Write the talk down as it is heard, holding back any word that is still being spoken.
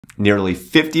Nearly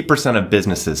 50% of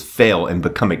businesses fail and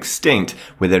become extinct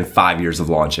within 5 years of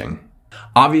launching.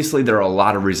 Obviously, there are a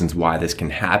lot of reasons why this can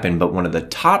happen, but one of the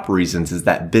top reasons is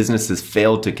that businesses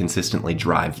fail to consistently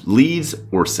drive leads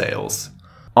or sales.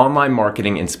 Online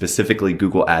marketing, and specifically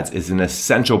Google Ads, is an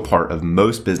essential part of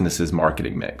most businesses'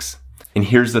 marketing mix. And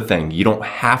here's the thing, you don't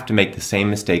have to make the same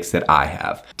mistakes that I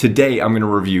have. Today, I'm going to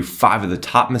review 5 of the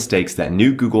top mistakes that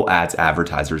new Google Ads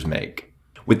advertisers make.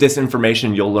 With this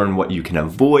information, you'll learn what you can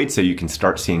avoid so you can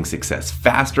start seeing success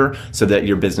faster so that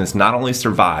your business not only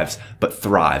survives, but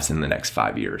thrives in the next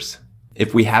 5 years.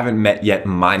 If we haven't met yet,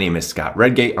 my name is Scott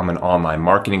Redgate. I'm an online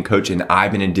marketing coach, and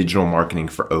I've been in digital marketing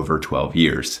for over 12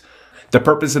 years. The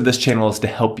purpose of this channel is to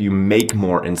help you make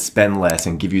more and spend less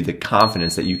and give you the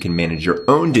confidence that you can manage your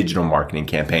own digital marketing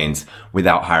campaigns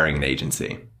without hiring an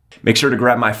agency. Make sure to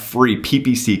grab my free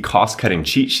PPC cost-cutting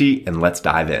cheat sheet and let's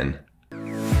dive in.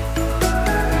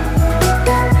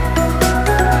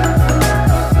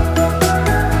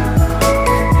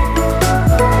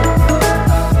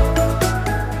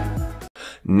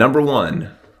 Number 1.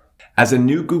 As a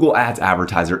new Google Ads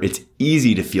advertiser, it's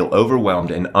easy to feel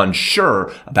overwhelmed and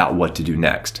unsure about what to do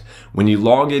next. When you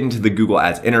log into the Google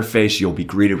Ads interface, you'll be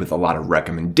greeted with a lot of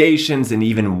recommendations and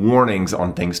even warnings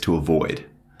on things to avoid.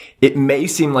 It may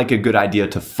seem like a good idea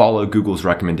to follow Google's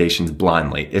recommendations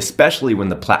blindly, especially when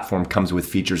the platform comes with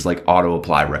features like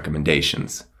auto-apply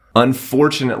recommendations.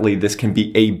 Unfortunately, this can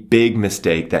be a big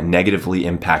mistake that negatively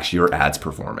impacts your ads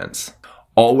performance.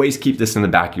 Always keep this in the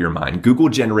back of your mind. Google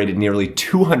generated nearly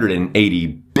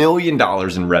 $280 billion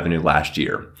in revenue last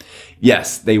year.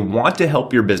 Yes, they want to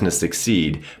help your business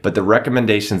succeed, but the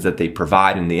recommendations that they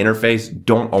provide in the interface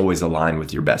don't always align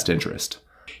with your best interest.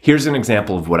 Here's an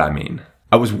example of what I mean.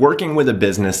 I was working with a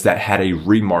business that had a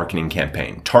remarketing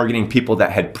campaign targeting people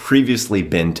that had previously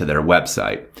been to their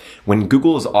website. When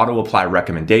Google's auto-apply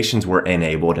recommendations were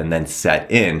enabled and then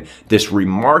set in, this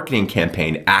remarketing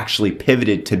campaign actually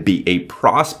pivoted to be a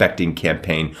prospecting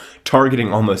campaign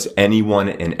targeting almost anyone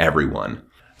and everyone.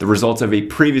 The results of a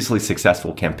previously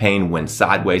successful campaign went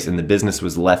sideways and the business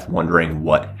was left wondering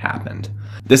what happened.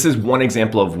 This is one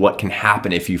example of what can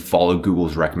happen if you follow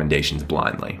Google's recommendations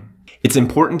blindly. It's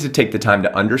important to take the time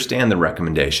to understand the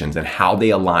recommendations and how they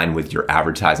align with your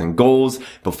advertising goals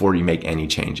before you make any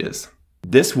changes.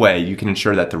 This way, you can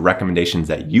ensure that the recommendations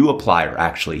that you apply are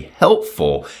actually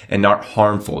helpful and not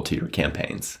harmful to your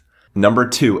campaigns. Number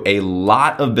 2, a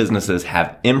lot of businesses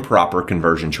have improper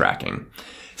conversion tracking.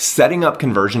 Setting up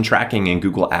conversion tracking in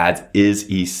Google Ads is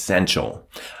essential.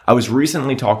 I was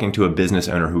recently talking to a business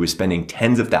owner who was spending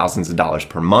tens of thousands of dollars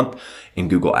per month in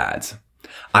Google Ads.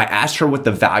 I asked her what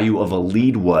the value of a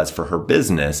lead was for her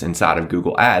business inside of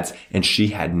Google Ads, and she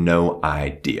had no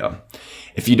idea.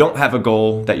 If you don't have a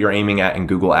goal that you're aiming at in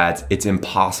Google Ads, it's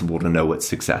impossible to know what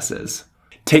success is.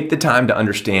 Take the time to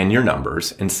understand your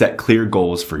numbers and set clear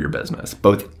goals for your business,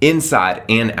 both inside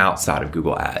and outside of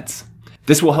Google Ads.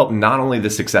 This will help not only the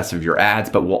success of your ads,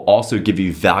 but will also give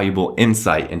you valuable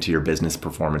insight into your business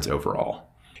performance overall.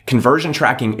 Conversion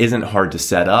tracking isn't hard to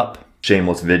set up.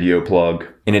 Shameless video plug,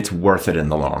 and it's worth it in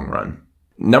the long run.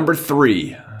 Number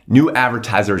 3, new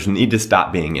advertisers need to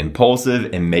stop being impulsive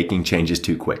and making changes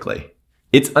too quickly.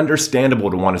 It's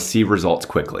understandable to want to see results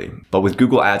quickly, but with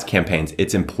Google Ads campaigns,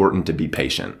 it's important to be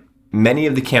patient. Many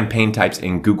of the campaign types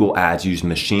in Google Ads use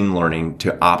machine learning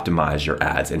to optimize your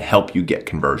ads and help you get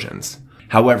conversions.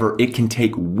 However, it can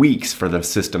take weeks for the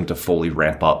system to fully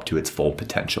ramp up to its full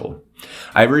potential.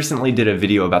 I recently did a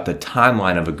video about the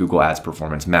timeline of a Google Ads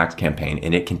Performance Max campaign,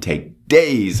 and it can take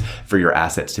days for your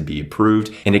assets to be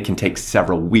approved, and it can take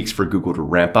several weeks for Google to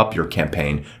ramp up your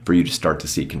campaign for you to start to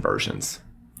see conversions.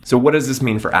 So what does this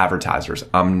mean for advertisers?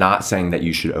 I'm not saying that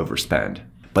you should overspend.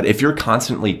 But if you're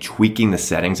constantly tweaking the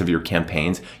settings of your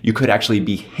campaigns, you could actually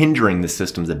be hindering the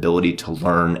system's ability to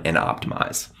learn and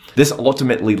optimize. This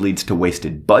ultimately leads to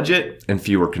wasted budget and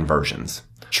fewer conversions.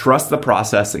 Trust the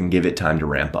process and give it time to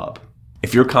ramp up.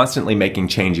 If you're constantly making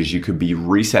changes, you could be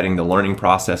resetting the learning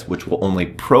process, which will only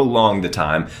prolong the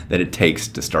time that it takes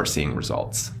to start seeing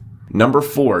results. Number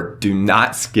 4, do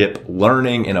not skip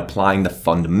learning and applying the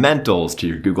fundamentals to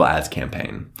your Google Ads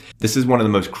campaign. This is one of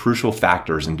the most crucial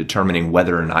factors in determining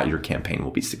whether or not your campaign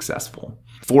will be successful.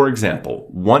 For example,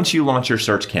 once you launch your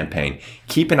search campaign,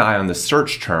 keep an eye on the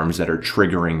search terms that are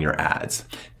triggering your ads.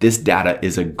 This data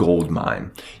is a gold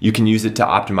mine. You can use it to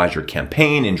optimize your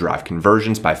campaign and drive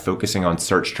conversions by focusing on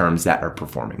search terms that are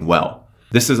performing well.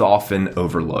 This is often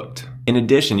overlooked. In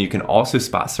addition, you can also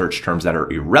spot search terms that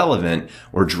are irrelevant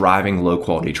or driving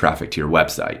low-quality traffic to your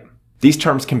website. These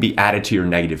terms can be added to your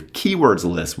negative keywords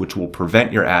list, which will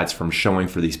prevent your ads from showing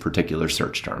for these particular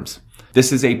search terms.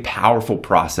 This is a powerful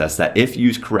process that, if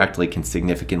used correctly, can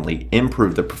significantly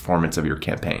improve the performance of your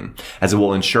campaign, as it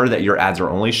will ensure that your ads are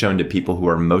only shown to people who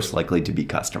are most likely to be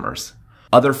customers.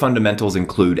 Other fundamentals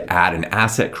include ad and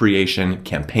asset creation,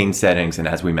 campaign settings, and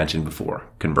as we mentioned before,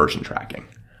 conversion tracking.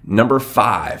 Number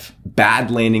 5, bad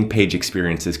landing page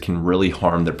experiences can really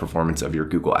harm the performance of your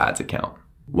Google Ads account.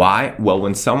 Why? Well,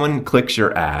 when someone clicks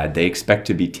your ad, they expect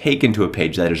to be taken to a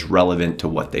page that is relevant to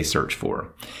what they search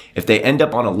for. If they end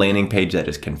up on a landing page that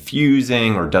is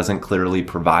confusing or doesn't clearly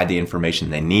provide the information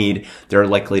they need, they're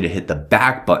likely to hit the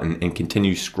back button and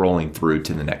continue scrolling through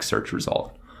to the next search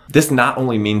result. This not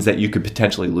only means that you could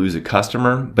potentially lose a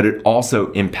customer, but it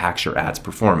also impacts your ad's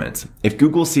performance. If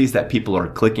Google sees that people are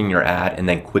clicking your ad and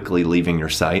then quickly leaving your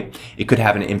site, it could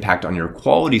have an impact on your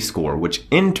quality score, which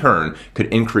in turn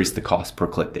could increase the cost per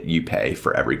click that you pay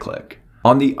for every click.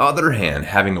 On the other hand,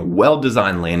 having a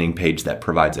well-designed landing page that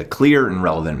provides a clear and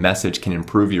relevant message can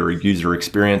improve your user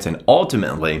experience and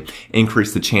ultimately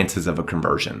increase the chances of a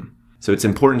conversion. So it's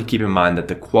important to keep in mind that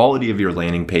the quality of your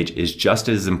landing page is just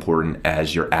as important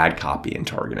as your ad copy and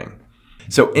targeting.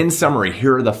 So in summary,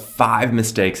 here are the 5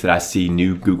 mistakes that I see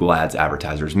new Google Ads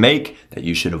advertisers make that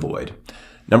you should avoid.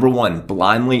 Number 1,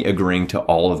 blindly agreeing to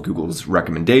all of Google's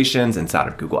recommendations inside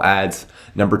of Google Ads.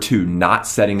 Number 2, not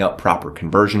setting up proper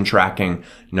conversion tracking.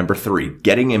 Number 3,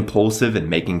 getting impulsive and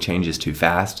making changes too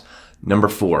fast. Number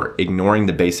 4, ignoring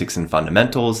the basics and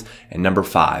fundamentals. And number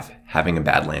 5, having a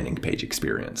bad landing page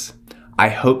experience. I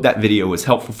hope that video was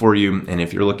helpful for you, and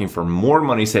if you're looking for more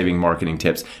money-saving marketing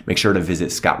tips, make sure to visit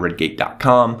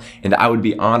scottredgate.com, and I would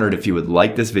be honored if you would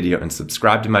like this video and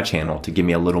subscribe to my channel to give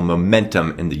me a little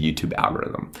momentum in the YouTube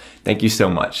algorithm. Thank you so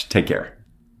much. Take care.